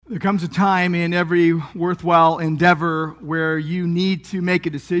There comes a time in every worthwhile endeavor where you need to make a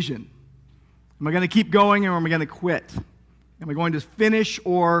decision. Am I going to keep going or am I going to quit? Am I going to finish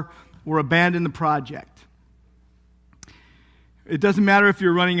or abandon the project? It doesn't matter if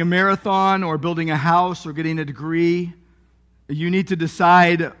you're running a marathon or building a house or getting a degree. You need to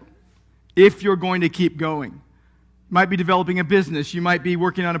decide if you're going to keep going. You might be developing a business. You might be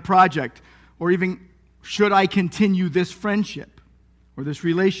working on a project. Or even, should I continue this friendship or this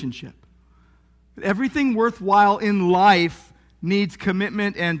relationship? But everything worthwhile in life needs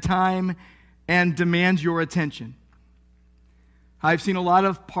commitment and time and demands your attention. I've seen a lot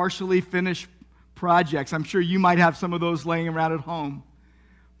of partially finished projects. I'm sure you might have some of those laying around at home.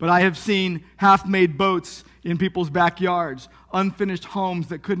 But I have seen half-made boats in people's backyards, unfinished homes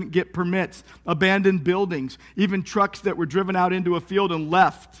that couldn't get permits, abandoned buildings, even trucks that were driven out into a field and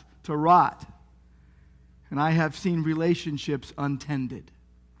left to rot. And I have seen relationships untended.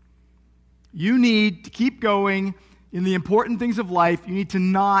 You need to keep going in the important things of life. You need to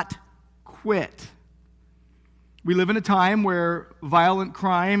not quit. We live in a time where violent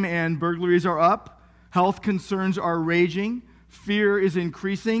crime and burglaries are up, health concerns are raging, fear is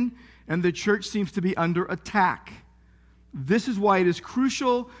increasing, and the church seems to be under attack. This is why it is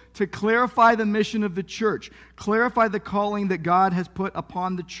crucial to clarify the mission of the church, clarify the calling that God has put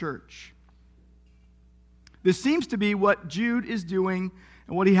upon the church. This seems to be what Jude is doing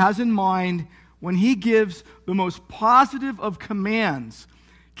and what he has in mind when he gives the most positive of commands.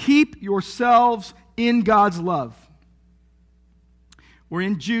 Keep yourselves in God's love. We're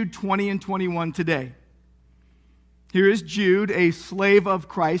in Jude 20 and 21 today. Here is Jude, a slave of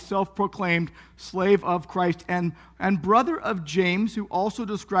Christ, self-proclaimed slave of Christ, and brother of James, who also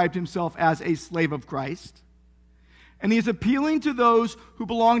described himself as a slave of Christ. And he is appealing to those who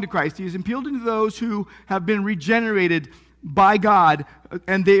belong to Christ. He is appealing to those who have been regenerated by God.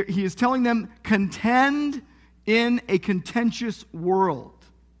 And he is telling them, contend in a contentious world.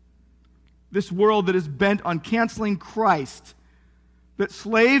 This world that is bent on canceling Christ. That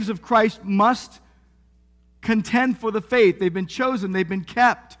slaves of Christ must contend for the faith. They've been chosen. They've been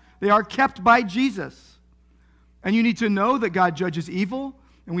kept. They are kept by Jesus. And you need to know that God judges evil.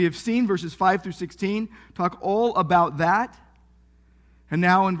 And we have seen verses 5 through 16 talk all about that. And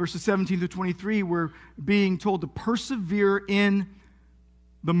now in verses 17 through 23, we're being told to persevere in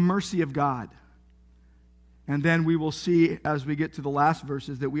the mercy of God. And then we will see as we get to the last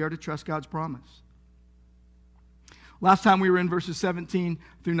verses that we are to trust God's promise. Last time we were in verses 17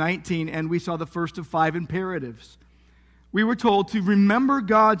 through 19, and we saw the first of 5 imperatives. We were told to remember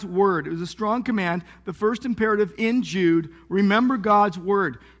God's word. It was a strong command. The first imperative in Jude, remember God's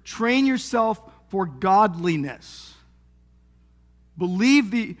word. Train yourself for godliness. Believe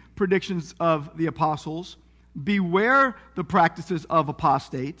the predictions of the apostles. Beware the practices of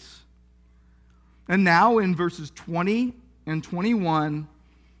apostates. And now in verses 20 and 21,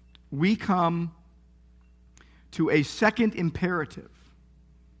 we come to a second imperative.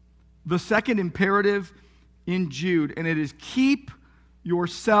 The second imperative in Jude, and it is keep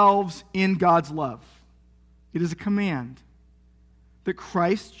yourselves in God's love. It is a command that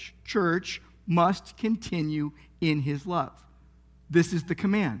Christ's church must continue in his love. This is the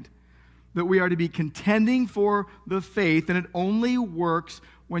command, that we are to be contending for the faith, and it only works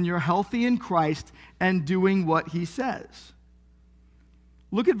when you're healthy in Christ and doing what he says.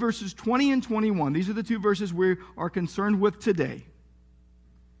 Look at verses 20 and 21. These are the two verses we are concerned with today.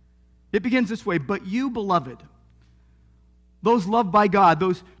 It begins this way, but you, beloved, those loved by God,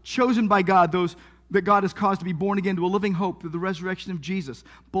 those chosen by God, those that God has caused to be born again to a living hope through the resurrection of Jesus,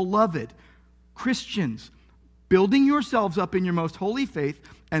 beloved Christians, building yourselves up in your most holy faith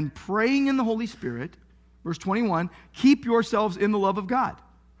and praying in the Holy Spirit, verse 21, keep yourselves in the love of God,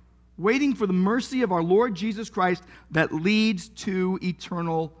 waiting for the mercy of our Lord Jesus Christ that leads to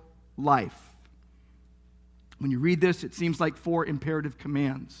eternal life. When you read this, it seems like 4 imperative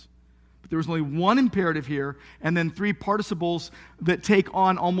commands. But there was only one imperative here, and then 3 participles that take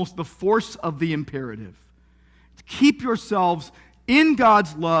on almost the force of the imperative. Keep yourselves in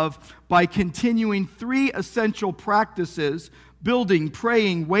God's love by continuing 3 essential practices: building,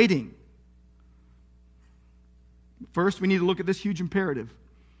 praying, waiting. First, we need to look at this huge imperative.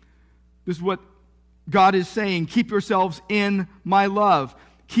 This is what God is saying. Keep yourselves in my love.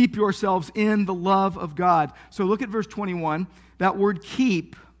 Keep yourselves in the love of God. So look at verse 21. That word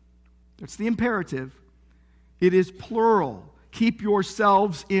keep, that's the imperative. It is plural. Keep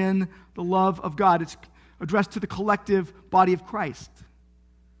yourselves in the love of God. It's addressed to the collective body of Christ.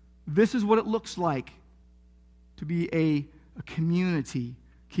 This is what it looks like to be a community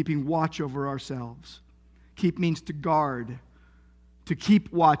keeping watch over ourselves. Keep means to guard, to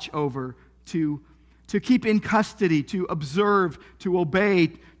keep watch over, to keep in custody, to observe, to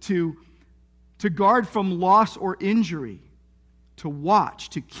obey, to guard from loss or injury, to watch,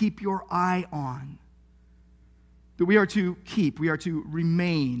 to keep your eye on. That we are to keep, we are to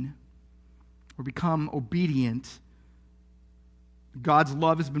remain or become obedient. God's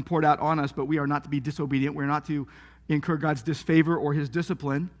love has been poured out on us, but we are not to be disobedient. We're not to incur God's disfavor or his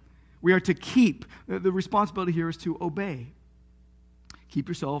discipline. We are to keep. The responsibility here is to obey. Keep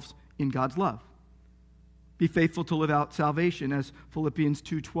yourselves in God's love. Be faithful to live out salvation, as Philippians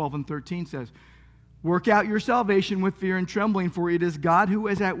 2:12 and 13 says. Work out your salvation with fear and trembling, for it is God who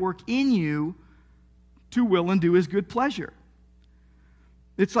is at work in you to will and do his good pleasure.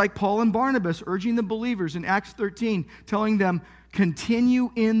 It's like Paul and Barnabas urging the believers in Acts 13, telling them,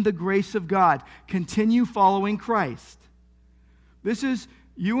 continue in the grace of God. Continue following Christ. This is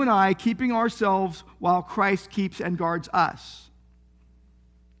you and I keeping ourselves while Christ keeps and guards us.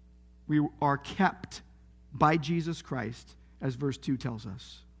 We are kept by Jesus Christ, as verse 2 tells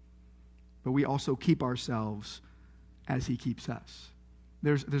us. But we also keep ourselves as he keeps us.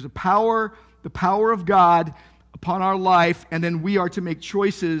 There's a power, the power of God upon our life, and then we are to make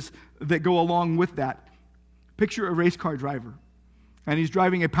choices that go along with that. Picture a race car driver, and he's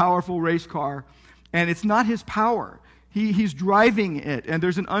driving a powerful race car, and it's not his power. He's driving it, and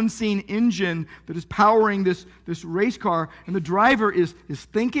there's an unseen engine that is powering this race car, and the driver is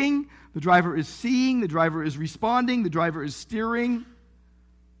thinking, the driver is seeing, the driver is responding, the driver is steering.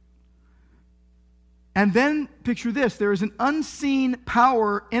 And then picture this, there is an unseen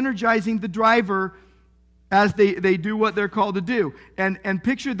power energizing the driver as they do what they're called to do. And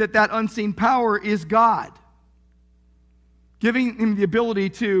picture that unseen power is God, giving him the ability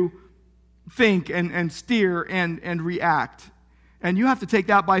to think and steer and react. And you have to take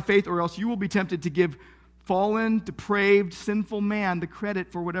that by faith, or else you will be tempted to give fallen, depraved, sinful man the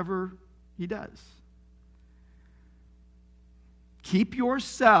credit for whatever he does. Keep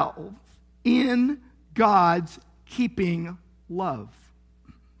yourself in God's keeping love.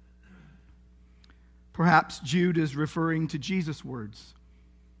 Perhaps Jude is referring to Jesus' words.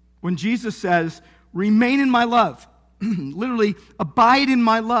 When Jesus says, remain in my love, literally, abide in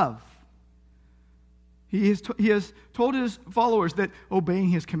my love. He has told his followers that obeying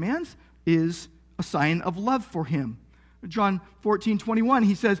his commands is a sign of love for him. John 14:21,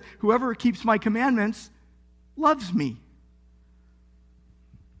 he says, whoever keeps my commandments loves me.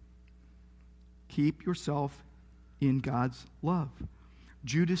 Keep yourself in God's love.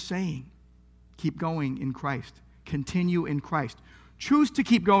 Jude is saying, keep going in Christ. Continue in Christ. Choose to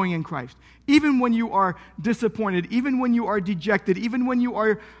keep going in Christ. Even when you are disappointed, even when you are dejected, even when you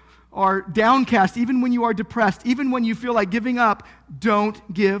are downcast, even when you are depressed, even when you feel like giving up,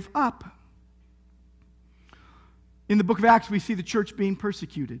 don't give up. In the book of Acts, we see the church being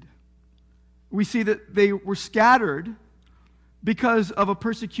persecuted. We see that they were scattered because of a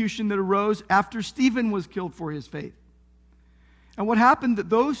persecution that arose after Stephen was killed for his faith. And what happened, that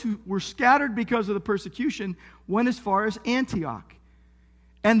those who were scattered because of the persecution went as far as Antioch.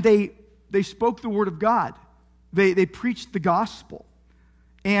 And they spoke the word of God. They preached the gospel.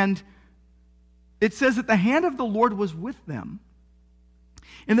 And it says that the hand of the Lord was with them,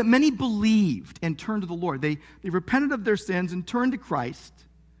 and that many believed and turned to the Lord. They repented of their sins and turned to Christ.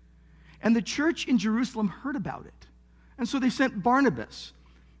 And the church in Jerusalem heard about it. And so they sent Barnabas.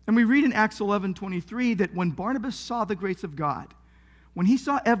 And we read in Acts 11:23 that when Barnabas saw the grace of God, when he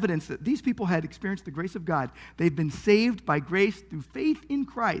saw evidence that these people had experienced the grace of God, they've been saved by grace through faith in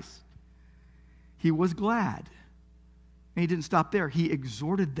Christ, he was glad. And he didn't stop there. He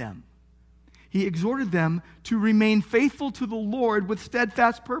exhorted them. He exhorted them to remain faithful to the Lord with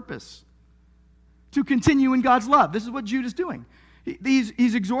steadfast purpose, to continue in God's love. This is what Jude is doing.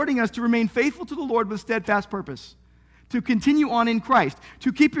 He's exhorting us to remain faithful to the Lord with steadfast purpose, to continue on in Christ,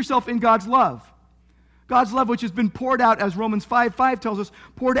 to keep yourself in God's love. God's love, which has been poured out, as Romans 5:5 tells us,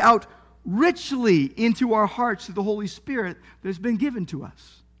 poured out richly into our hearts through the Holy Spirit that has been given to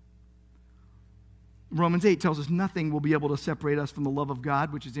us. Romans 8 tells us nothing will be able to separate us from the love of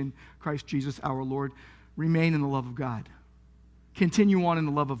God, which is in Christ Jesus our Lord. Remain in the love of God. Continue on in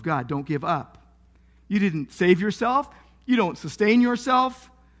the love of God. Don't give up. You didn't save yourself. You don't sustain yourself,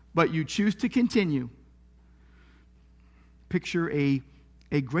 but you choose to continue. Picture a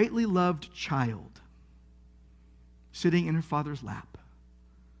greatly loved child sitting in her father's lap,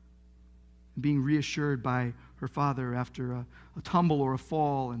 being reassured by her father after a tumble or a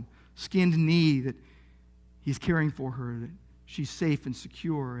fall and skinned knee that he's caring for her, that she's safe and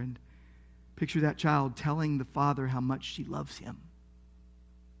secure. And picture that child telling the father how much she loves him.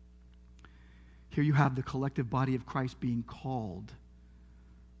 Here you have the collective body of Christ being called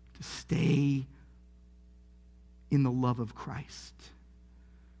to stay in the love of Christ.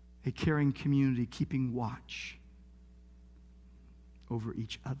 A caring community keeping watch over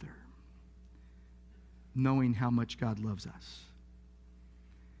each other, knowing how much God loves us.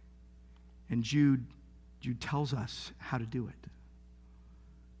 And Jude tells us how to do it.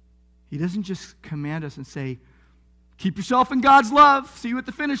 He doesn't just command us and say, keep yourself in God's love, see you at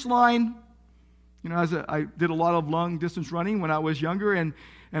the finish line. You know, I did a lot of long distance running when I was younger, and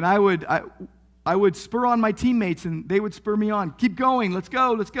I would spur on my teammates, and they would spur me on. Keep going, let's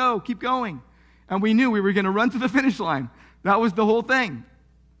go, keep going. And we knew we were going to run to the finish line. That was the whole thing.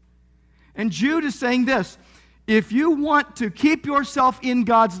 And Jude is saying this: if you want to keep yourself in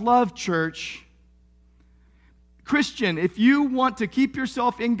God's love, church, Christian, if you want to keep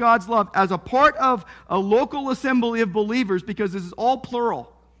yourself in God's love as a part of a local assembly of believers, because this is all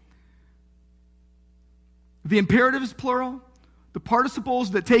plural. The imperative is plural. The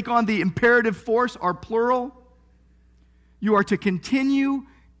participles that take on the imperative force are plural. You are to continue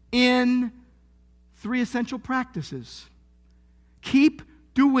in 3 essential practices. Keep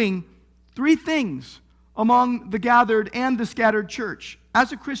doing 3 things among the gathered and the scattered church.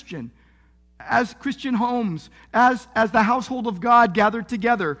 As a Christian, as Christian homes, as the household of God gathered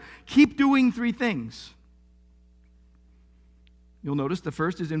together, keep doing 3 things. You'll notice the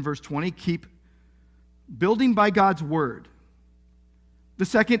first is in verse 20, keep building by God's word. The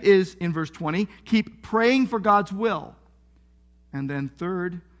second is in verse 20, keep praying for God's will. And then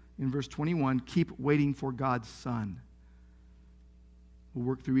third, in verse 21, keep waiting for God's Son. We'll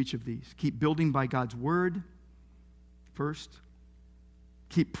work through each of these. Keep building by God's word, first.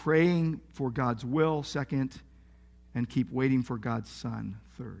 Keep praying for God's will, second. And keep waiting for God's Son,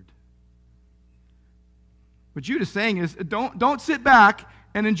 third. What Jude is saying is, don't sit back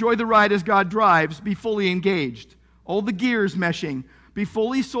and enjoy the ride as God drives. Be fully engaged. All the gears meshing. Be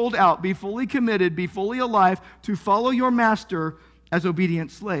fully sold out. Be fully committed. Be fully alive to follow your master as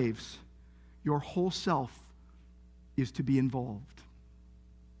obedient slaves. Your whole self is to be involved.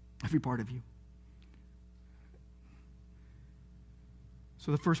 Every part of you.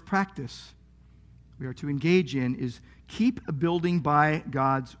 So the first practice we are to engage in is keep building by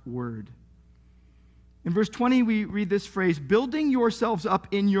God's word. In verse 20, we read this phrase, building yourselves up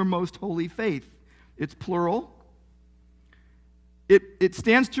in your most holy faith. It's plural. It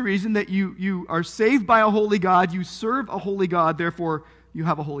stands to reason that you are saved by a holy God, you serve a holy God, therefore you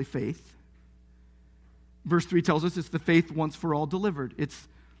have a holy faith. Verse 3 tells us it's the faith once for all delivered.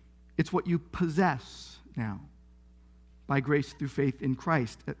 It's what you possess now by grace through faith in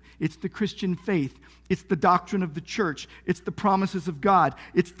Christ. It's the Christian faith. It's the doctrine of the church. It's the promises of God.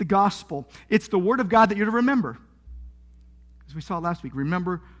 It's the gospel. It's the word of God that you're to remember. As we saw last week,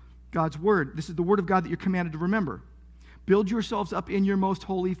 remember God's word. This is the word of God that you're commanded to remember. Build yourselves up in your most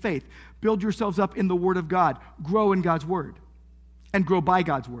holy faith. Build yourselves up in the word of God. Grow in God's word and grow by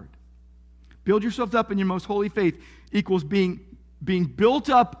God's word. Build yourselves up in your most holy faith equals being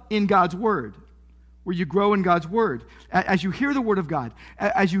built up in God's word, where you grow in God's word. As you hear the word of God,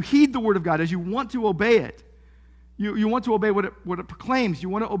 as you heed the word of God, as you want to obey it, you want to obey what it proclaims. You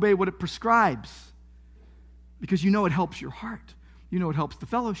want to obey what it prescribes because you know it helps your heart. You know it helps the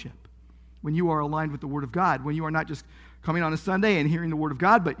fellowship when you are aligned with the word of God, when you are not just coming on a Sunday and hearing the word of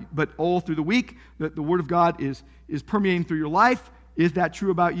God, but all through the week, that the word of God is permeating through your life. Is that true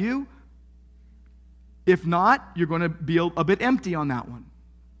about you? If not, you're going to be a bit empty on that one.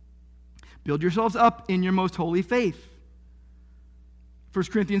 Build yourselves up in your most holy faith. 1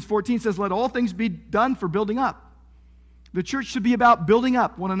 Corinthians 14 says, let all things be done for building up. The church should be about building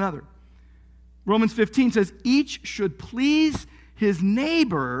up one another. Romans 15 says, each should please his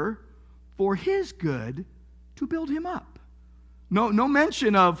neighbor for his good to build him up. No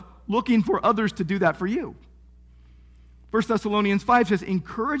mention of looking for others to do that for you. 1 Thessalonians 5 says,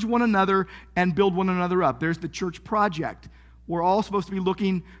 encourage one another and build one another up. There's the church project. We're all supposed to be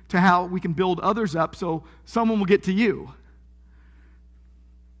looking to how we can build others up so someone will get to you.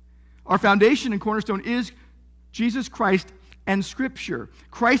 Our foundation and cornerstone is Jesus Christ and Scripture.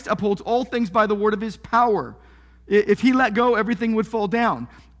 Christ upholds all things by the word of his power. If he let go, everything would fall down.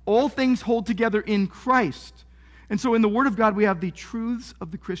 All things hold together in Christ. And so in the word of God, we have the truths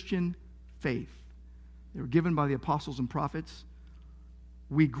of the Christian faith. They were given by the apostles and prophets.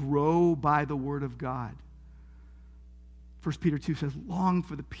 We grow by the word of God. 1 Peter 2 says, long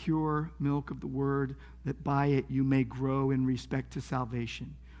for the pure milk of the word, that by it you may grow in respect to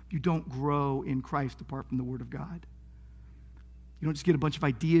salvation. You don't grow in Christ apart from the word of God. You don't just get a bunch of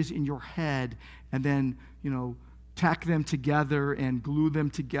ideas in your head and then, tack them together and glue them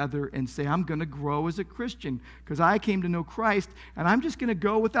together and say, I'm going to grow as a Christian because I came to know Christ, and I'm just going to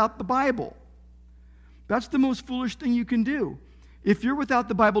go without the Bible. That's the most foolish thing you can do. If you're without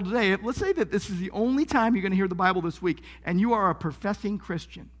the Bible today, let's say that this is the only time you're going to hear the Bible this week, and you are a professing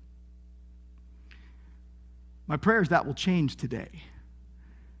Christian. My prayer is that will change today.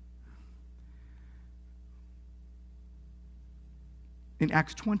 In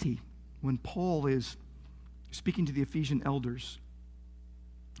Acts 20, when Paul is speaking to the Ephesian elders,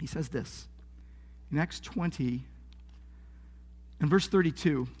 he says this. In Acts 20, in verse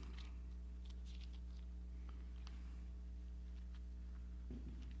 32,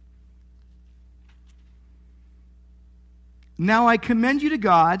 now I commend you to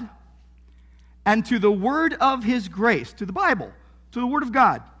God and to the word of his grace, to the Bible, to the word of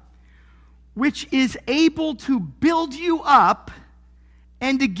God, which is able to build you up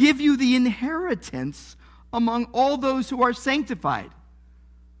and to give you the inheritance among all those who are sanctified.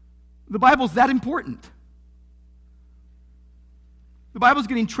 The Bible's that important. The Bible's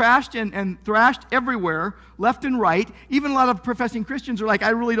getting trashed and thrashed everywhere, left and right. Even a lot of professing Christians are like,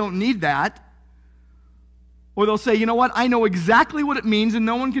 I really don't need that. Or they'll say, you know what, I know exactly what it means and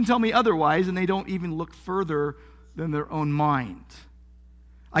no one can tell me otherwise, and they don't even look further than their own mind.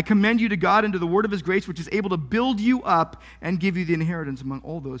 I commend you to God and to the word of his grace, which is able to build you up and give you the inheritance among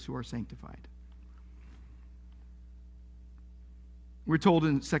all those who are sanctified. We're told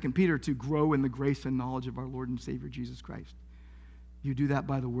in 2 Peter to grow in the grace and knowledge of our Lord and Savior Jesus Christ. You do that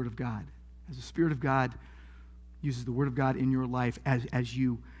by the word of God. As the Spirit of God uses the word of God in your life, as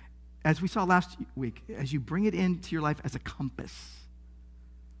we saw last week, as you bring it into your life as a compass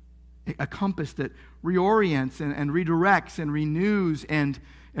that reorients and redirects and renews and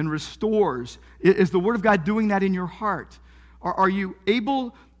restores. Is the Word of God doing that in your heart? Are you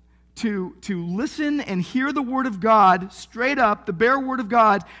able to listen and hear the Word of God straight up, the bare Word of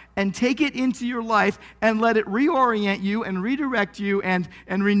God, and take it into your life and let it reorient you and redirect you and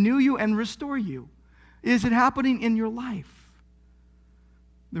renew you and restore you? Is it happening in your life?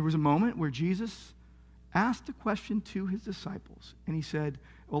 There was a moment where Jesus asked a question to his disciples, and he said,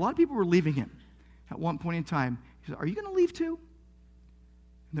 a lot of people were leaving him at one point in time. He said, are you going to leave too?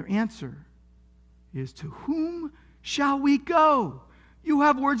 And their answer is, to whom shall we go? You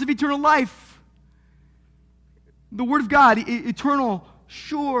have words of eternal life. The Word of God, eternal,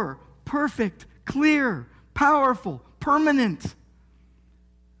 sure, perfect, clear, powerful, permanent.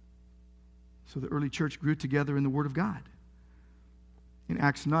 So the early church grew together in the Word of God. In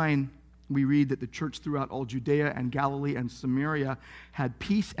Acts 9, we read that the church throughout all Judea and Galilee and Samaria had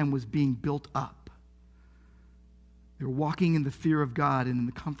peace and was being built up. They were walking in the fear of God and in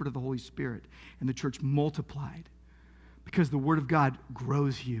the comfort of the Holy Spirit, and the church multiplied because the Word of God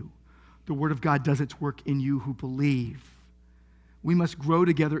grows you. The Word of God does its work in you who believe. We must grow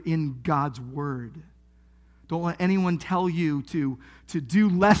together in God's Word. Don't let anyone tell you to do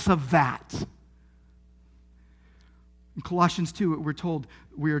less of that. In Colossians 2, we're told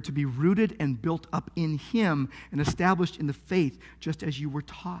we are to be rooted and built up in him and established in the faith just as you were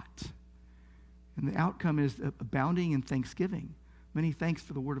taught. And the outcome is abounding in thanksgiving. Many thanks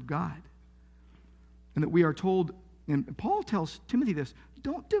for the word of God. And that we are told, and Paul tells Timothy this,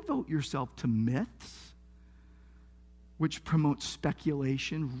 don't devote yourself to myths, which promote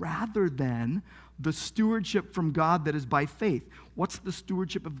speculation, rather than the stewardship from God that is by faith. What's the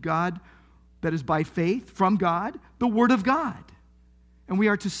stewardship of God that is by faith from God? The Word of God. And we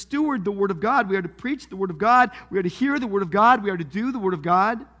are to steward the Word of God. We are to preach the Word of God. We are to hear the Word of God. We are to do the Word of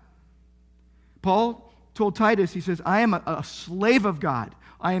God. Paul told Titus, he says, I am a slave of God.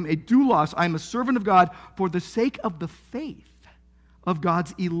 I am a doulos. I am a servant of God for the sake of the faith of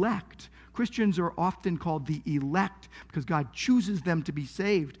God's elect. Christians are often called the elect because God chooses them to be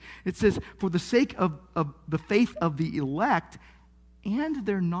saved. It says, for the sake of the faith of the elect and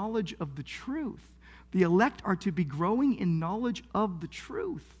their knowledge of the truth. The elect are to be growing in knowledge of the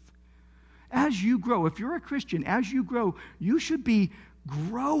truth. As you grow, if you're a Christian, as you grow, you should be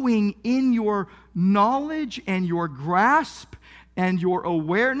growing in your knowledge and your grasp and your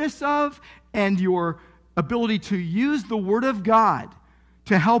awareness of and your ability to use the Word of God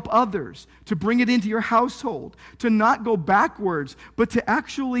to help others, to bring it into your household, to not go backwards, but to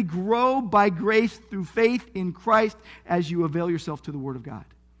actually grow by grace through faith in Christ as you avail yourself to the Word of God.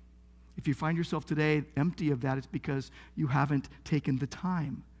 If you find yourself today empty of that, it's because you haven't taken the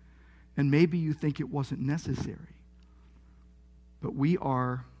time. And maybe you think it wasn't necessary. But we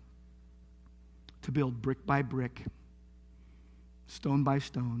are to build brick by brick, stone by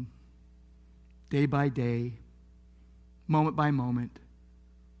stone, day by day, moment by moment,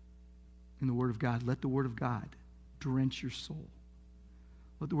 in the Word of God. Let the Word of God drench your soul.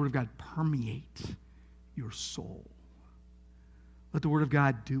 Let the Word of God permeate your soul. Let the Word of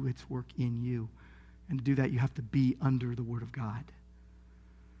God do its work in you. And to do that, you have to be under the Word of God.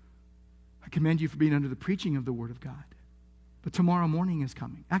 I commend you for being under the preaching of the Word of God. But tomorrow morning is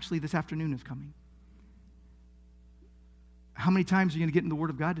coming. Actually, this afternoon is coming. How many times are you going to get in the Word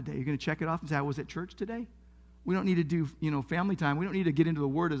of God today? You're going to check it off and say, I was at church today? We don't need to do, family time. We don't need to get into the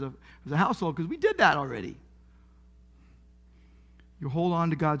Word as a household because we did that already. You hold on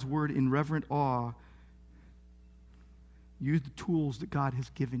to God's Word in reverent awe. Use the tools that God has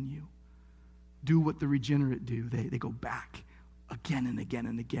given you. Do what the regenerate do. They go back again and again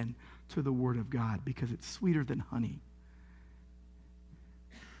and again to the Word of God because it's sweeter than honey.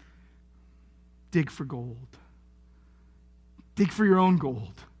 Dig for gold. Dig for your own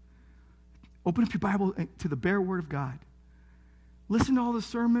gold. Open up your Bible to the bare Word of God. Listen to all the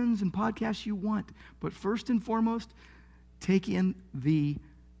sermons and podcasts you want, but first and foremost, take in the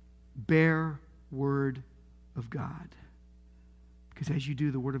bare Word of God. Because as you do,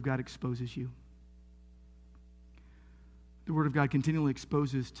 the Word of God exposes you. The Word of God continually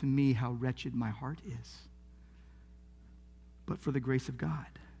exposes to me how wretched my heart is. But for the grace of God,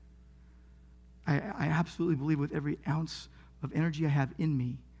 I absolutely believe with every ounce of energy I have in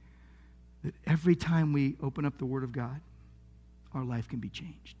me that every time we open up the Word of God, our life can be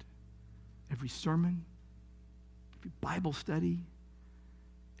changed. Every sermon, every Bible study,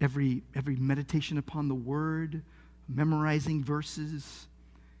 every meditation upon the Word, memorizing verses,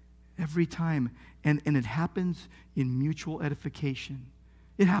 every time. And it happens in mutual edification.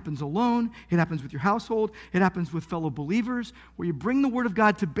 It happens alone. It happens with your household. It happens with fellow believers, where you bring the Word of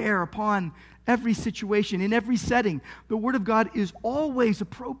God to bear upon every situation, in every setting. The Word of God is always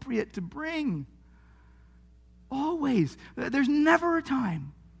appropriate to bring. Always. There's never a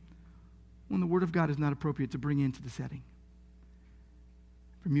time when the Word of God is not appropriate to bring into the setting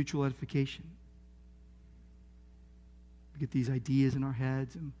for mutual edification. We get these ideas in our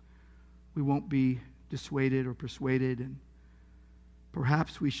heads, and we won't be dissuaded or persuaded, and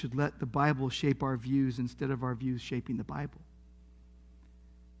perhaps we should let the Bible shape our views instead of our views shaping the Bible.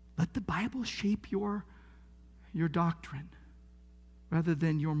 Let the Bible shape your doctrine rather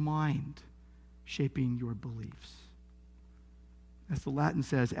than your mind shaping your beliefs. As the Latin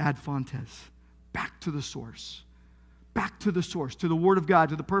says, ad fontes, back to the source. Back to the source, to the Word of God,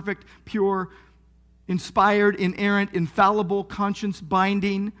 to the perfect, pure, inspired, inerrant, infallible,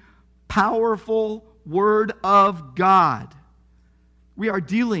 conscience-binding, powerful Word of God. We are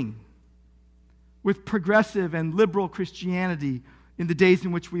dealing with progressive and liberal Christianity in the days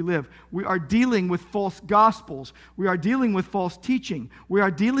in which we live. We are dealing with false gospels. We are dealing with false teaching. We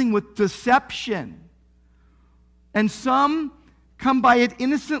are dealing with deception. And some come by it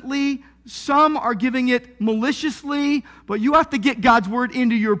innocently. Some are giving it maliciously. But you have to get God's Word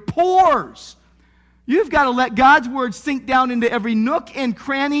into your pores. You've got to let God's Word sink down into every nook and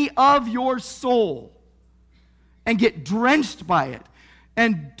cranny of your soul and get drenched by it.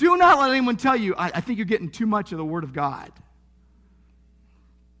 And do not let anyone tell you, I think you're getting too much of the Word of God.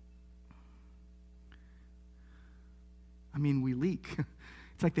 I mean, we leak.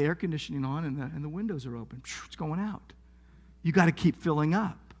 It's like the air conditioning on and the windows are open. It's going out. You got to keep filling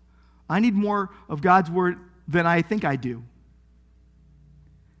up. I need more of God's Word than I think I do.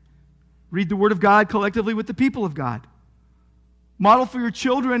 Read the Word of God collectively with the people of God. Model for your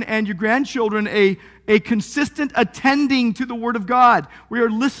children and your grandchildren a consistent attending to the Word of God. We are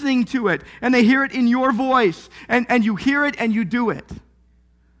listening to it, and they hear it in your voice, and you hear it and you do it.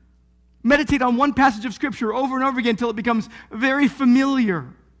 Meditate on one passage of Scripture over and over again until it becomes very familiar.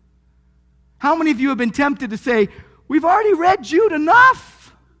 How many of you have been tempted to say, we've already read Jude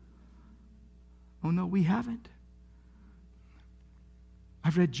enough? Oh no, we haven't.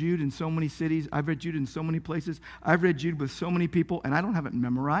 I've read Jude in so many cities. I've read Jude in so many places. I've read Jude with so many people, and I don't have it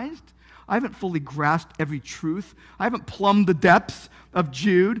memorized. I haven't fully grasped every truth. I haven't plumbed the depths of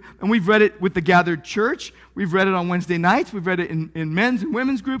Jude. And we've read it with the gathered church. We've read it on Wednesday nights. We've read it in men's and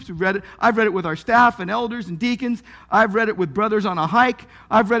women's groups. I've read it with our staff and elders and deacons. I've read it with brothers on a hike.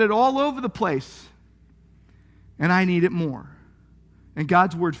 I've read it all over the place. And I need it more. And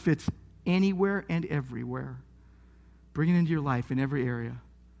God's Word fits anywhere and everywhere. Bring it into your life in every area,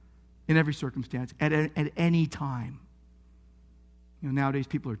 in every circumstance, at any time. Nowadays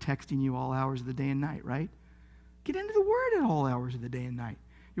people are texting you all hours of the day and night, right? Get into the Word at all hours of the day and night.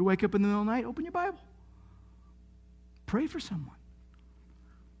 You wake up in the middle of the night, open your Bible. Pray for someone.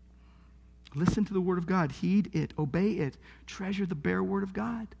 Listen to the Word of God. Heed it. Obey it. Treasure the bare Word of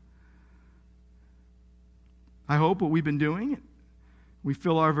God. I hope what we've been doing We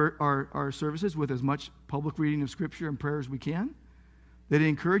fill our services with as much public reading of Scripture and prayer as we can. That it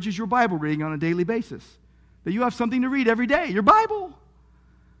encourages your Bible reading on a daily basis. That you have something to read every day, your Bible.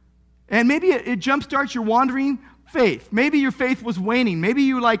 And maybe it jumpstarts your wandering faith. Maybe your faith was waning. Maybe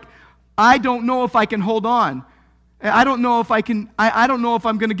you're like, I don't know if I can hold on. I don't know if I can, I don't know if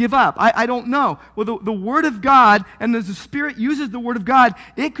I'm going to give up. I don't know. Well, the Word of God, and as the Spirit uses the Word of God,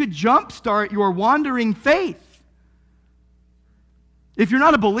 it could jumpstart your wandering faith. If you're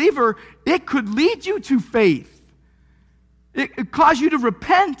not a believer, it could lead you to faith. It could cause you to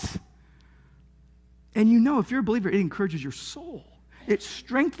repent. And you know, if you're a believer, it encourages your soul. It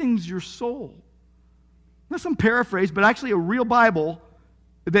strengthens your soul. Not some paraphrase, but actually a real Bible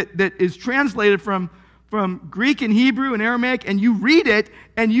that is translated from Greek and Hebrew and Aramaic, and you read it,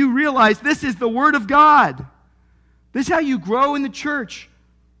 and you realize this is the Word of God. This is how you grow in the church.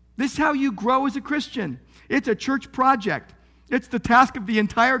 This is how you grow as a Christian. It's a church project. It's the task of the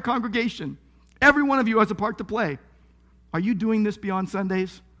entire congregation. Every one of you has a part to play. Are you doing this beyond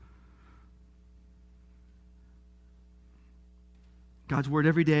Sundays? God's Word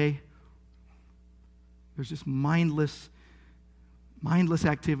every day. There's just mindless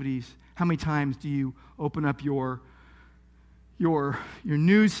activities. How many times do you open up your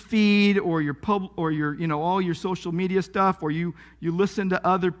news feed or your all your social media stuff, or you listen to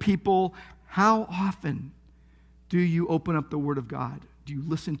other people? How often do you open up the Word of God? Do you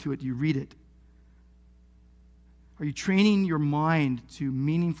listen to it? Do you read it? Are you training your mind to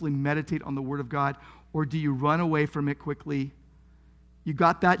meaningfully meditate on the Word of God, or do you run away from it quickly? You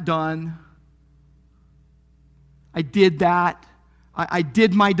got that done. I did that. I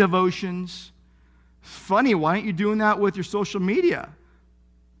did my devotions. It's funny, why aren't you doing that with your social media?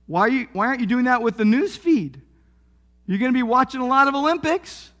 Why aren't you doing that with the news feed? You're going to be watching a lot of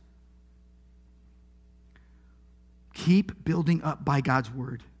Olympics. Keep building up by God's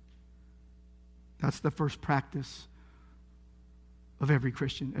Word. That's the first practice of every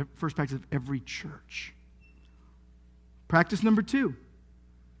Christian, first practice of every church. Practice number 2,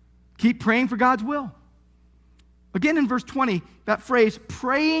 keep praying for God's will. Again, in verse 20, that phrase,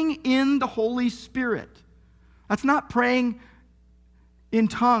 praying in the Holy Spirit. That's not praying in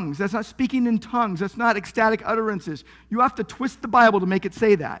tongues. That's not speaking in tongues. That's not ecstatic utterances. You have to twist the Bible to make it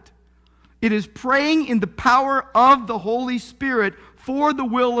say that. It is praying in the power of the Holy Spirit for the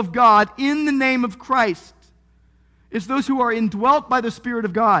will of God in the name of Christ. It's those who are indwelt by the Spirit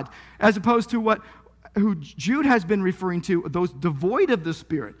of God, as opposed to who Jude has been referring to, those devoid of the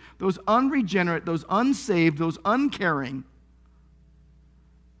Spirit, those unregenerate, those unsaved, those uncaring.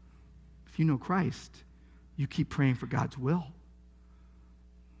 If you know Christ, you keep praying for God's will.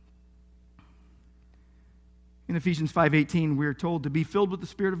 In Ephesians 5:18, we are told to be filled with the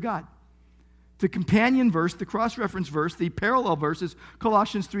Spirit of God. The companion verse, the cross-reference verse, the parallel verse is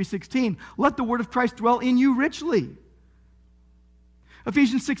Colossians 3:16. Let the word of Christ dwell in you richly.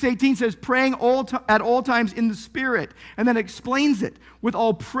 Ephesians 6:18 says, praying at all times in the Spirit, and then explains it. With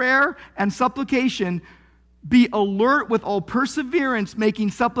all prayer and supplication, be alert with all perseverance,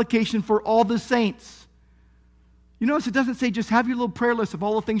 making supplication for all the saints. You notice it doesn't say just have your little prayer list of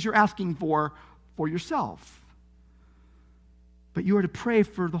all the things you're asking for yourself. But you are to pray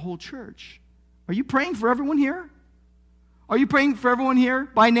for the whole church. Are you praying for everyone here? Are you praying for everyone here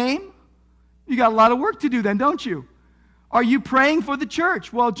by name? You got a lot of work to do then, don't you? Are you praying for the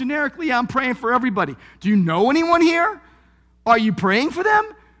church? Well, generically, I'm praying for everybody. Do you know anyone here? Are you praying for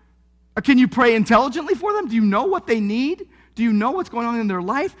them? Or can you pray intelligently for them? Do you know what they need? Do you know what's going on in their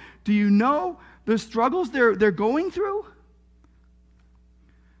life? Do you know the struggles they're going through?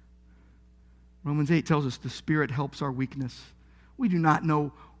 Romans 8 tells us the Spirit helps our weakness. We do not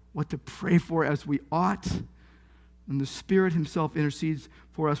know what to pray for as we ought, and the Spirit Himself intercedes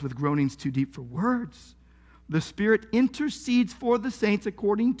for us with groanings too deep for words. The Spirit intercedes for the saints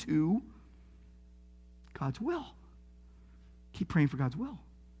according to God's will. Keep praying for God's will.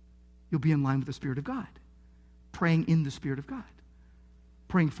 You'll be in line with the Spirit of God. Praying in the Spirit of God.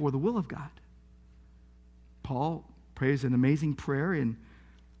 Praying for the will of God. Paul prays an amazing prayer in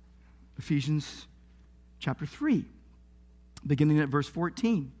Ephesians chapter 3, beginning at verse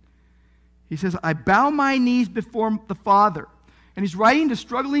 14. He says, I bow my knees before the Father. And he's writing to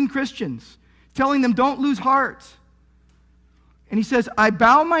struggling Christians, telling them, don't lose heart. And he says, I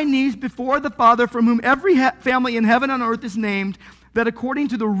bow my knees before the Father, from whom every family in heaven and earth is named, that according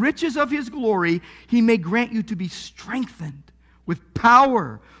to the riches of His glory, He may grant you to be strengthened with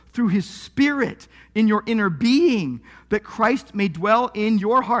power through His Spirit in your inner being, that Christ may dwell in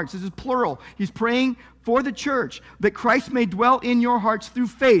your hearts. This is plural. He's praying for the church, that Christ may dwell in your hearts through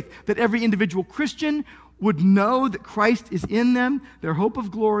faith, that every individual Christian would know that Christ is in them, their hope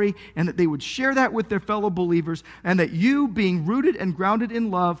of glory, and that they would share that with their fellow believers, and that you, being rooted and grounded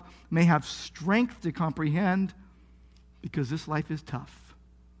in love, may have strength to comprehend, because this life is tough,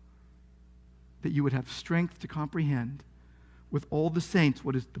 that you would have strength to comprehend with all the saints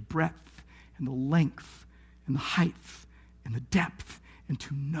what is the breadth and the length and the height and the depth, and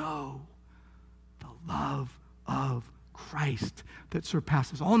to know the love of Christ that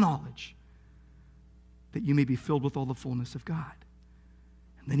surpasses all knowledge, that you may be filled with all the fullness of God.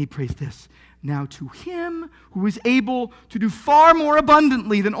 And then he prays this: now to him who is able to do far more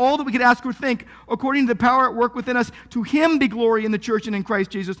abundantly than all that we could ask or think, according to the power at work within us, to him be glory in the church and in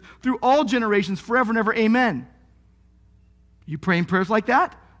Christ Jesus through all generations, forever and ever. Amen. You praying prayers like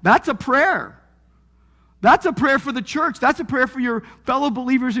that? That's a prayer. That's a prayer for the church. That's a prayer for your fellow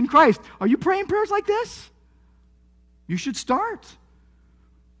believers in Christ. Are you praying prayers like this? You should start.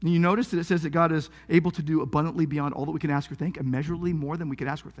 And you notice that it says that God is able to do abundantly beyond all that we can ask or think, immeasurably more than we could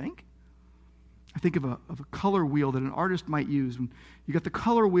ask or think. I think of a color wheel that an artist might use. When you got the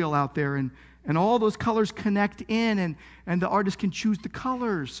color wheel out there, and all those colors connect in, and the artist can choose the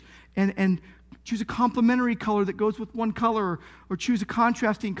colors and choose a complementary color that goes with one color, or choose a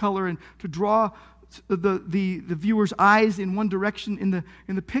contrasting color and to draw the viewer's eyes in one direction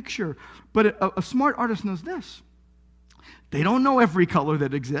in the picture. But a smart artist knows this. They don't know every color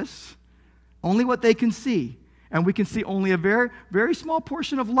that exists, only what they can see. And we can see only a very, very small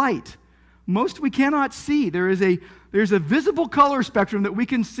portion of light. Most we cannot see. There's a visible color spectrum that we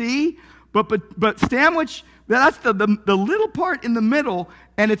can see, but sandwich, that's the little part in the middle,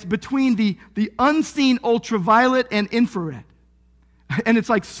 and it's between the unseen ultraviolet and infrared. And it's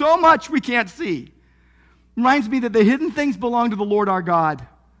like so much we can't see. Reminds me that the hidden things belong to the Lord our God.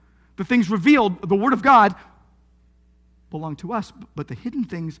 The things revealed, the Word of God, belong to us, but the hidden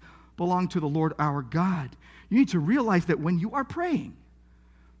things belong to the Lord our God. You need to realize that when you are praying,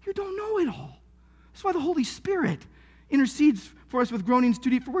 you don't know it all. That's why the Holy Spirit intercedes for us with groanings too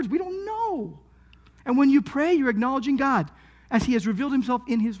deep for words. We don't know. And when you pray, you're acknowledging God as He has revealed Himself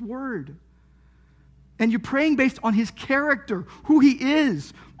in His Word. And you're praying based on His character, who He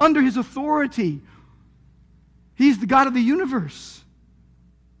is, under His authority. He's the God of the universe.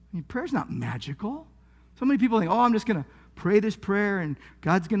 I mean, prayer's not magical. So many people think, I'm just going to pray this prayer and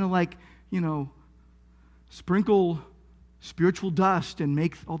God's going to sprinkle spiritual dust and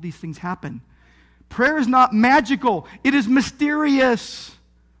make all these things happen. Prayer is not magical. It is mysterious.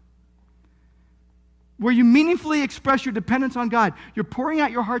 Where you meaningfully express your dependence on God. You're pouring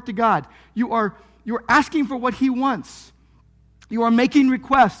out your heart to God. You're asking for what He wants. You are making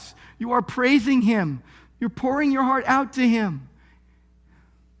requests. You are praising Him. You're pouring your heart out to Him.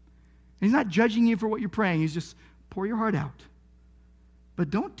 And He's not judging you for what you're praying. He's just, pour your heart out. But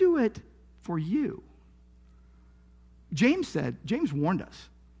don't do it for you. James warned us,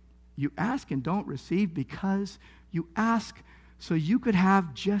 you ask and don't receive because you ask so you could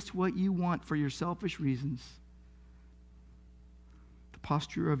have just what you want for your selfish reasons. The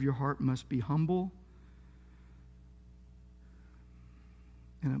posture of your heart must be humble,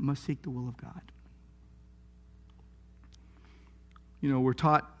 and it must seek the will of God. We're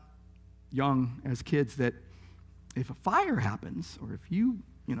taught young as kids that if a fire happens, or if you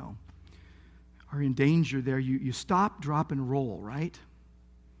are in danger there, you stop, drop, and roll, right?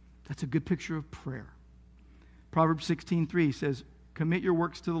 That's a good picture of prayer. Proverbs 16:3 says, commit your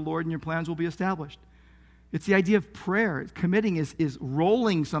works to the Lord and your plans will be established. It's the idea of prayer. Committing is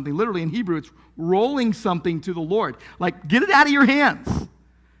rolling something. Literally in Hebrew, it's rolling something to the Lord. Like, get it out of your hands.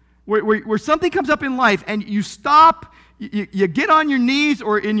 Where something comes up in life and you stop, you get on your knees,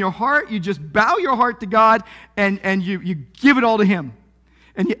 or in your heart, you just bow your heart to God and you give it all to Him.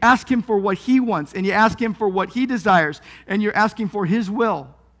 And you ask Him for what He wants, and you ask Him for what He desires, and you're asking for His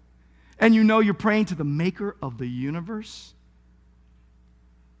will. And you're praying to the Maker of the universe.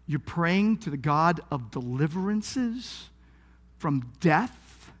 You're praying to the God of deliverances from death.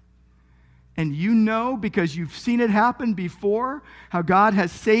 And because you've seen it happen before, how God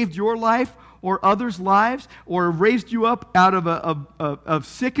has saved your life or others' lives, or raised you up out of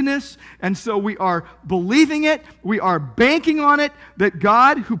sickness. And so we are believing it, we are banking on it, that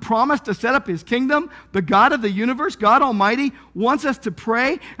God, who promised to set up His kingdom, the God of the universe, God Almighty, wants us to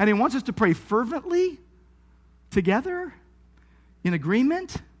pray, and He wants us to pray fervently, together, in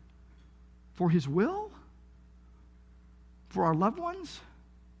agreement, for His will, for our loved ones,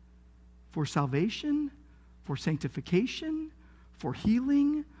 for salvation, for sanctification, for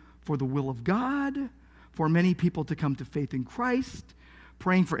healing, for the will of God, for many people to come to faith in Christ,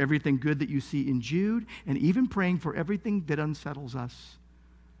 praying for everything good that you see in Jude, and even praying for everything that unsettles us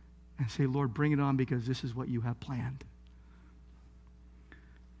and say, Lord, bring it on because this is what you have planned.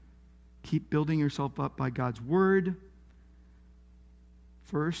 Keep building yourself up by God's word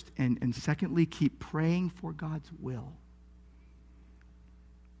first, and secondly, keep praying for God's will.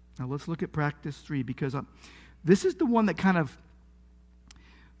 Now let's look at practice 3, because this is the one that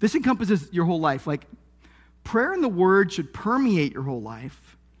this encompasses your whole life. Like, prayer and the word should permeate your whole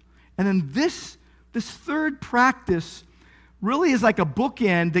life. And then this third practice really is like a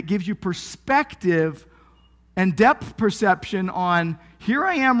bookend that gives you perspective and depth perception on, here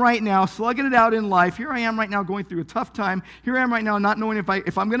I am right now, slugging it out in life. Here I am right now going through a tough time. Here I am right now not knowing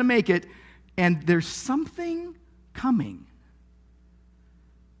if I'm going to make it. And there's something coming.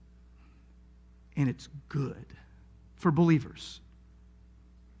 And it's good for believers.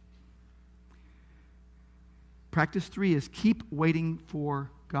 Practice 3 is keep waiting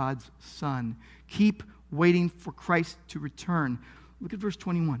for God's Son. Keep waiting for Christ to return. Look at verse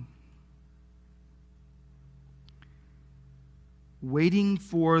 21. Waiting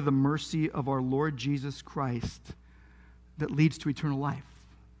for the mercy of our Lord Jesus Christ that leads to eternal life.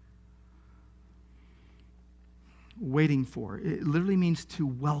 Waiting for. It literally means to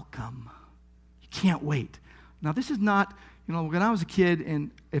welcome. You can't wait. Now, this is not, when I was a kid, and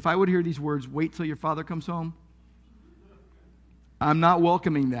if I would hear these words, wait till your father comes home, I'm not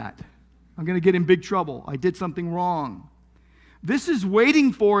welcoming that. I'm going to get in big trouble. I did something wrong. This is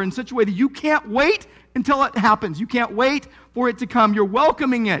waiting for in such a way that you can't wait until it happens. You can't wait for it to come. You're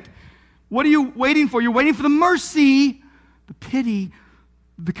welcoming it. What are you waiting for? You're waiting for the mercy, the pity,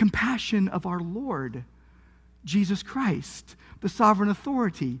 the compassion of our Lord, Jesus Christ, the sovereign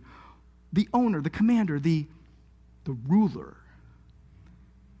authority, the owner, the commander, the ruler,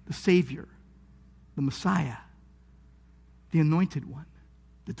 the Savior, the Messiah, the anointed one,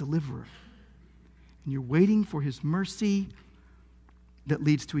 the deliverer. And you're waiting for his mercy that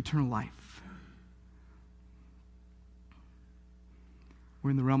leads to eternal life. We're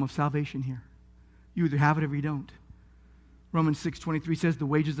in the realm of salvation here. You either have it or you don't. Romans 6:23 says the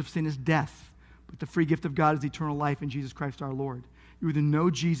wages of sin is death, but the free gift of God is eternal life in Jesus Christ our Lord. You either know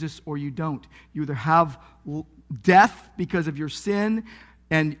Jesus or you don't. You either have death because of your sin,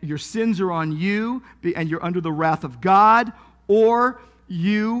 and your sins are on you, and you're under the wrath of God, or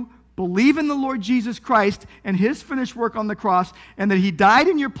you believe in the Lord Jesus Christ and his finished work on the cross, and that he died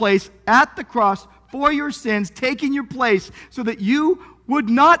in your place at the cross for your sins, taking your place so that you would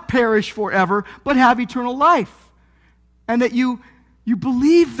not perish forever, but have eternal life. And that you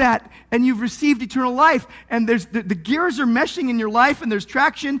believe that, and you've received eternal life, and there's the gears are meshing in your life, and there's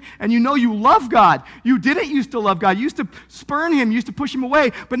traction, and you know you love God. You didn't used to love God. You used to spurn him, you used to push him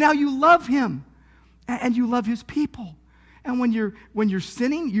away, but now you love him, and you love his people. And when you're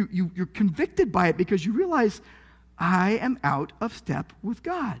sinning, you're convicted by it because you realize, I am out of step with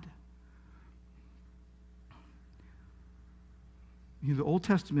God. The Old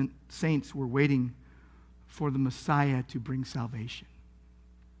Testament saints were waiting for the Messiah to bring salvation.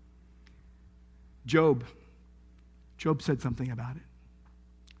 Job said something about it.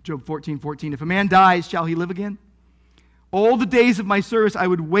 Job 14:14, if a man dies, shall he live again? All the days of my service I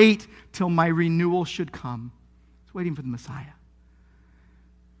would wait till my renewal should come. It's waiting for the Messiah.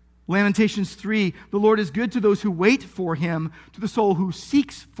 Lamentations 3, the Lord is good to those who wait for him, to the soul who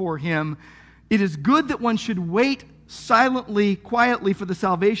seeks for him. It is good that one should wait silently, quietly for the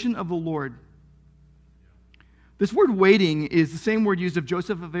salvation of the Lord. This word waiting is the same word used of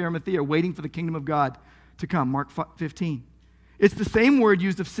Joseph of Arimathea, waiting for the kingdom of God to come, Mark 15. It's the same word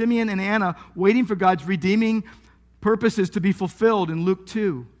used of Simeon and Anna, waiting for God's redeeming purposes to be fulfilled in Luke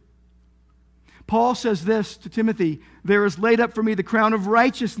 2. Paul says this to Timothy, there is laid up for me the crown of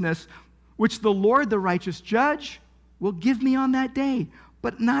righteousness, which the Lord, the righteous judge, will give me on that day.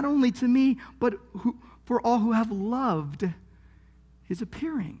 But not only to me, but for all who have loved his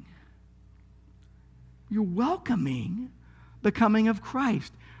appearing. You're welcoming the coming of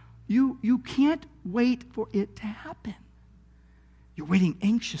Christ. You can't wait for it to happen. You're waiting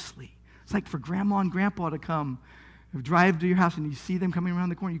anxiously. It's like for grandma and grandpa to come. You drive to your house and you see them coming around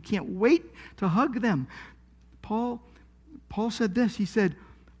the corner. You can't wait to hug them. Paul said this. He said,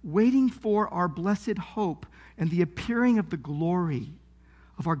 waiting for our blessed hope and the appearing of the glory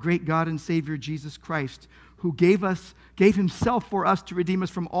of our great God and Savior Jesus Christ, who gave himself for us to redeem us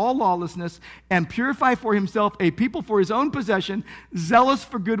from all lawlessness and purify for himself a people for his own possession, zealous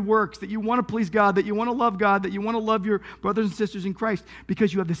for good works, that you want to please God, that you want to love God, that you want to love your brothers and sisters in Christ,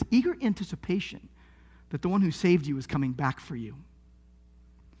 because you have this eager anticipation that the one who saved you is coming back for you.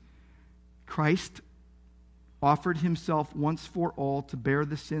 Christ offered himself once for all to bear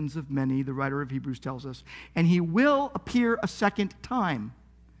the sins of many, the writer of Hebrews tells us, and he will appear a second time.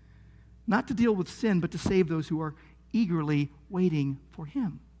 not to deal with sin, but to save those who are eagerly waiting for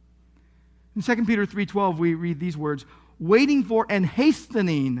him. In 2 Peter 3:12, we read these words, waiting for and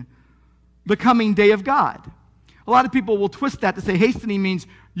hastening the coming day of God. A lot of people will twist that to say hastening means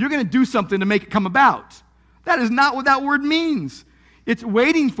you're going to do something to make it come about. That is not what that word means. It's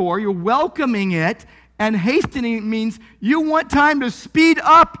waiting for, you're welcoming it, and hastening means you want time to speed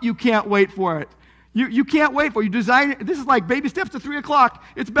up. You can't wait for it. You can't wait for it. You design it. This is like baby steps to 3 o'clock.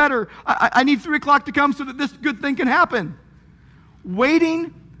 It's better. I need 3 o'clock to come so that this good thing can happen.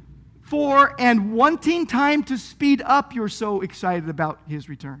 Waiting for and wanting time to speed up. You're so excited about his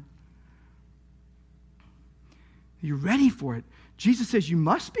return. You're ready for it. Jesus says you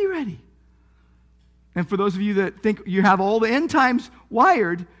must be ready. And for those of you that think you have all the end times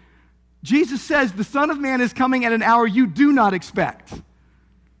wired, Jesus says the Son of Man is coming at an hour you do not expect.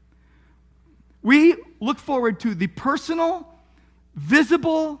 We look forward to the personal,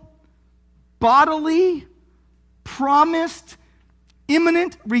 visible, bodily, promised,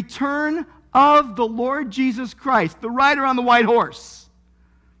 imminent return of the Lord Jesus Christ, the rider on the white horse,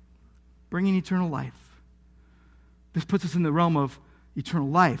 bringing eternal life. This puts us in the realm of eternal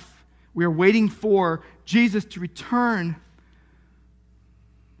life. We are waiting for Jesus to return.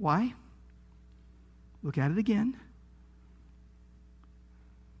 Why? Look at it again.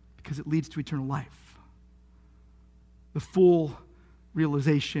 Because it leads to eternal life. The full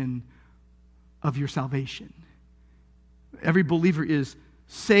realization of your salvation. Every believer is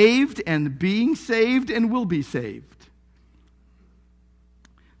saved and being saved and will be saved.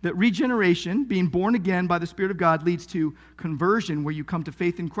 That regeneration, being born again by the Spirit of God, leads to conversion where you come to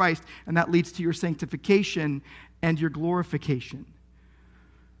faith in Christ, and that leads to your sanctification and your glorification.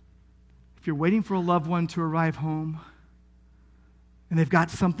 If you're waiting for a loved one to arrive home, and they've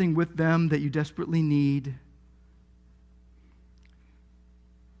got something with them that you desperately need,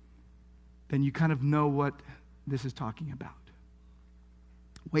 then you kind of know what this is talking about.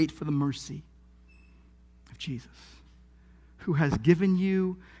 Wait for the mercy of Jesus, who has given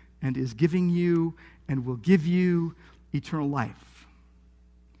you and is giving you and will give you eternal life.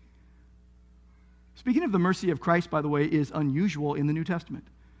 Speaking of the mercy of Christ, by the way, is unusual in the New Testament.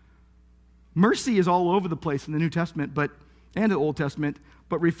 Mercy is all over the place in the New Testament and the Old Testament,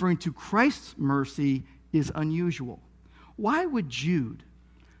 but referring to Christ's mercy is unusual. Why would Jude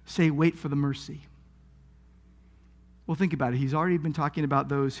say, wait for the mercy? Well, think about it. He's already been talking about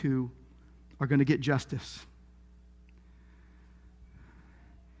those who are going to get justice.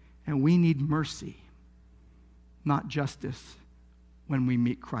 And we need mercy, not justice, when we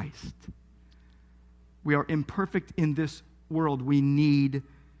meet Christ. We are imperfect in this world. We need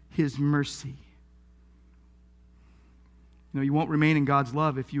his mercy. You won't remain in God's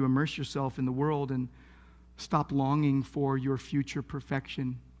love if you immerse yourself in the world and stop longing for your future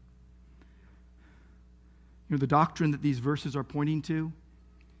perfection. The doctrine that these verses are pointing to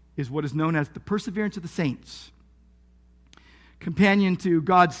is what is known as the perseverance of the saints, companion to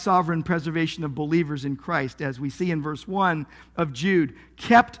God's sovereign preservation of believers in Christ, as we see in verse 1 of Jude,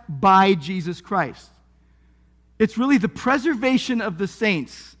 kept by Jesus Christ. It's really the preservation of the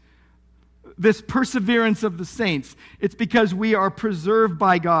saints, this perseverance of the saints. It's because we are preserved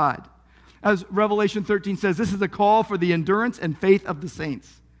by God. As Revelation 13 says, this is a call for the endurance and faith of the saints.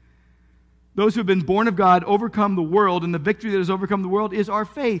 Those who have been born of God overcome the world, and the victory that has overcome the world is our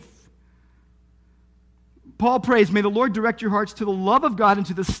faith. Paul prays, may the Lord direct your hearts to the love of God and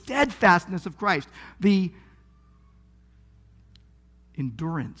to the steadfastness of Christ, the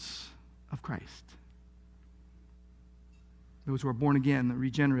endurance of Christ. Those who are born again,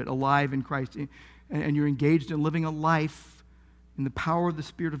 regenerate, alive in Christ, and you're engaged in living a life in the power of the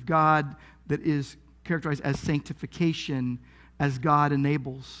Spirit of God that is characterized as sanctification, as God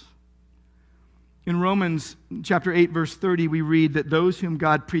enables. In Romans chapter 8, verse 30, we read that those whom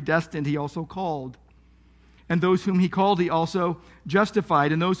God predestined, he also called. And those whom he called, he also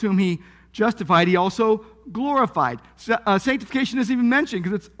justified. And those whom he justified, he also glorified. Sanctification isn't even mentioned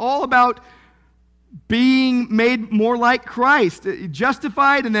because it's all about being made more like Christ.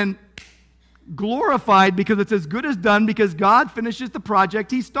 Justified and then glorified because it's as good as done because God finishes the project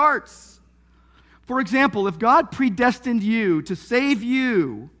he starts. For example, if God predestined you to save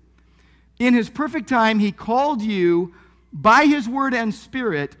you, in his perfect time, he called you by his word and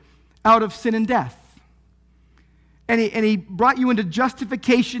spirit out of sin and death. And he brought you into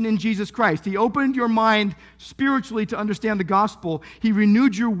justification in Jesus Christ. He opened your mind spiritually to understand the gospel. He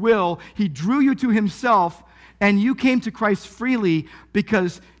renewed your will. He drew you to himself. And you came to Christ freely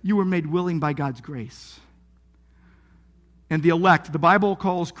because you were made willing by God's grace. And the elect, the Bible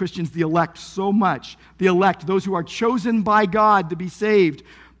calls Christians the elect so much. The elect, those who are chosen by God to be saved.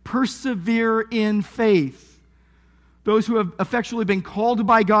 persevere in faith. Those who have effectually been called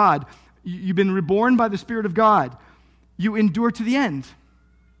by God, you've been reborn by the Spirit of God, you endure to the end.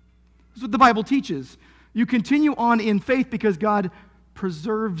 That's what the Bible teaches. You continue on in faith because God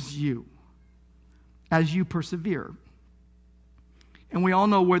preserves you as you persevere. And we all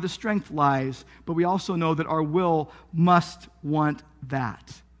know where the strength lies, but we also know that our will must want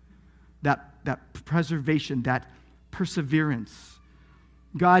that preservation, that perseverance.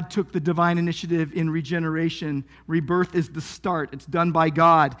 God took the divine initiative in regeneration. Rebirth is the start. It's done by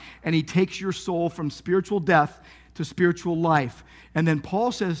God. And he takes your soul from spiritual death to spiritual life. And then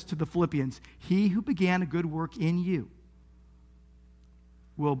Paul says to the Philippians, he who began a good work in you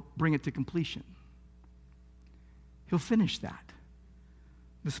will bring it to completion. He'll finish that.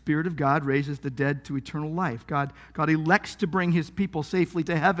 The Spirit of God raises the dead to eternal life. God elects to bring his people safely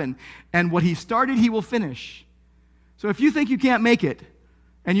to heaven. And what he started, he will finish. So if you think you can't make it,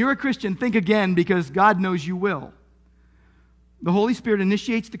 and you're a Christian, think again, because God knows you will. The Holy Spirit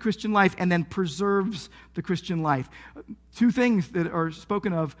initiates the Christian life and then preserves the Christian life. Two things that are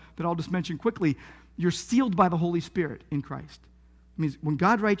spoken of that I'll just mention quickly. You're sealed by the Holy Spirit in Christ. It means when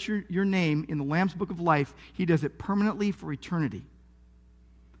God writes your name in the Lamb's Book of Life, he does it permanently for eternity.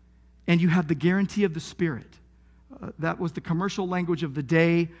 And you have the guarantee of the Spirit. That was the commercial language of the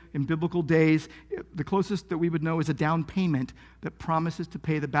day in biblical days. The closest that we would know is a down payment that promises to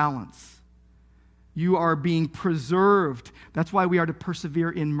pay the balance. You are being preserved. That's why we are to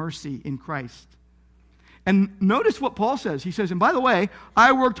persevere in mercy in Christ. And notice what Paul says. He says, and by the way,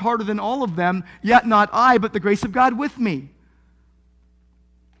 I worked harder than all of them, yet not I, but the grace of God with me.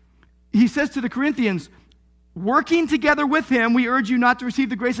 He says to the Corinthians, working together with him, we urge you not to receive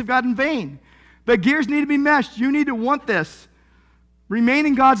the grace of God in vain. The gears need to be meshed. You need to want this. Remain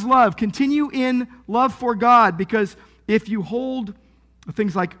in God's love. Continue in love for God, because if you hold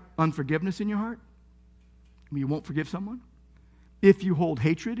things like unforgiveness in your heart, you won't forgive someone. If you hold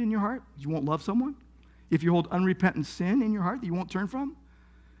hatred in your heart, you won't love someone. If you hold unrepentant sin in your heart that you won't turn from,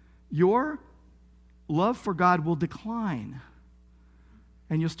 your love for God will decline.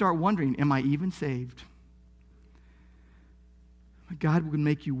 And you'll start wondering, am I even saved? God would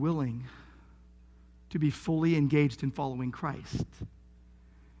make you willing to be fully engaged in following Christ.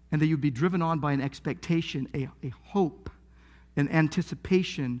 And that you'd be driven on by an expectation, a hope, an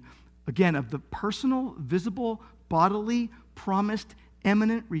anticipation, again, of the personal, visible, bodily, promised,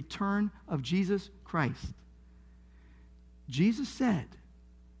 imminent return of Jesus Christ. Jesus said,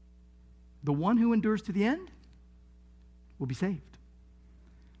 the one who endures to the end will be saved.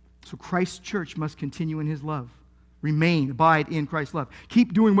 So Christ's church must continue in his love. Remain, abide in Christ's love.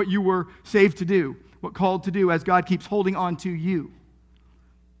 Keep doing what you were saved to do, what called to do, as God keeps holding on to you.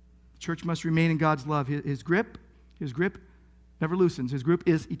 The church must remain in God's love. His grip never loosens. His grip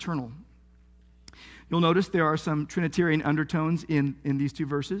is eternal. You'll notice there are some Trinitarian undertones in these two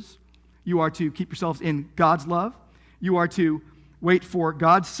verses. You are to keep yourselves in God's love. You are to wait for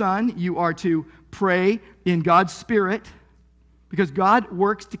God's Son. You are to pray in God's Spirit, because God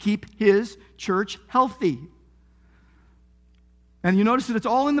works to keep his church healthy. And you notice that it's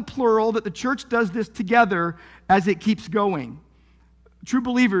all in the plural, that the church does this together as it keeps going. True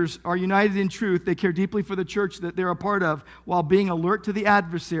believers are united in truth. They care deeply for the church that they're a part of while being alert to the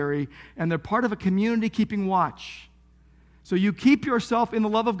adversary, and they're part of a community keeping watch. So you keep yourself in the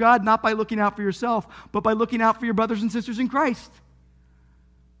love of God, not by looking out for yourself, but by looking out for your brothers and sisters in Christ.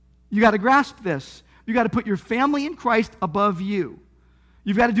 You got to grasp this. You got to put your family in Christ above you.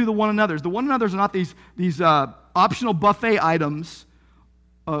 You've got to do the one another's. The one another's are not these optional buffet items.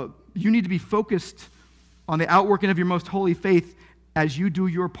 You need to be focused on the outworking of your most holy faith as you do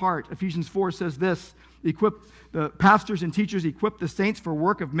your part. Ephesians 4 says this: equip the pastors and teachers, equip the saints for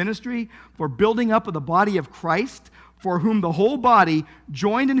work of ministry, for building up of the body of Christ, for whom the whole body,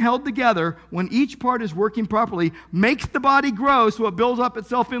 joined and held together, when each part is working properly, makes the body grow so it builds up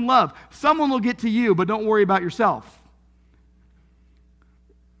itself in love. Someone will get to you, but don't worry about yourself.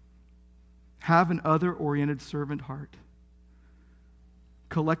 Have an other-oriented servant heart.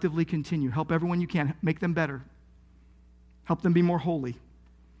 Collectively continue. Help everyone you can. Make them better. Help them be more holy.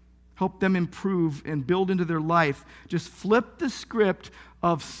 Help them improve and build into their life. Just flip the script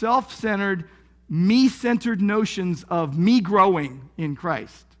of self-centered, me-centered notions of me growing in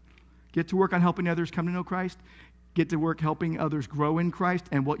Christ. Get to work on helping others come to know Christ. Get to work helping others grow in Christ.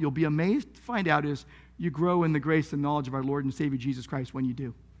 And what you'll be amazed to find out is you grow in the grace and knowledge of our Lord and Savior Jesus Christ when you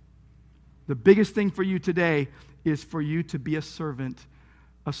do. The biggest thing for you today is for you to be a servant,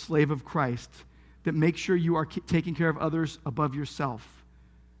 a slave of Christ, that makes sure you are taking care of others above yourself.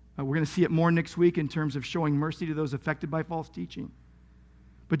 We're going to see it more next week in terms of showing mercy to those affected by false teaching.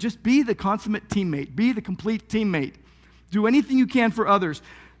 But just be the consummate teammate. Be the complete teammate. Do anything you can for others.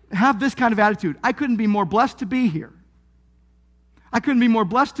 Have this kind of attitude. I couldn't be more blessed to be here. I couldn't be more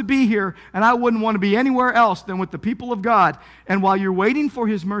blessed to be here, and I wouldn't want to be anywhere else than with the people of God. And while you're waiting for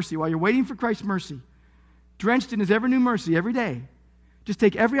His mercy, while you're waiting for Christ's mercy, drenched in His ever new mercy every day, just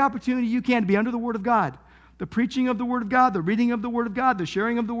take every opportunity you can to be under the Word of God. The preaching of the Word of God, the reading of the Word of God, the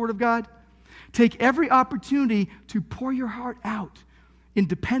sharing of the Word of God. Take every opportunity to pour your heart out in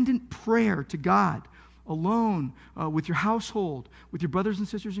dependent prayer to God, alone, with your household, with your brothers and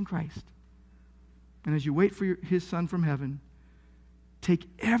sisters in Christ. And as you wait for His Son from heaven, take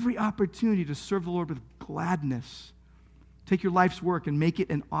every opportunity to serve the Lord with gladness. Take your life's work and make it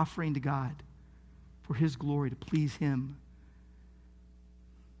an offering to God for His glory, to please Him.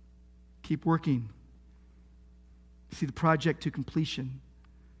 Keep working. See the project to completion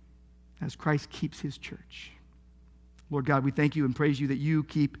as Christ keeps His church. Lord God, we thank You and praise You that You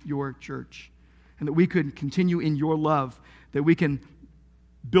keep Your church and that we could continue in Your love, that we can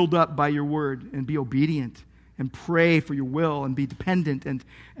build up by Your word and be obedient and pray for Your will and be dependent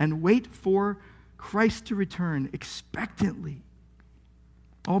and wait for Christ to return expectantly.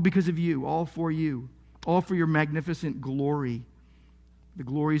 All because of You, all for You, all for Your magnificent glory, the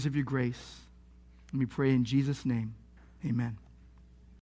glories of Your grace. And we pray in Jesus' name, amen.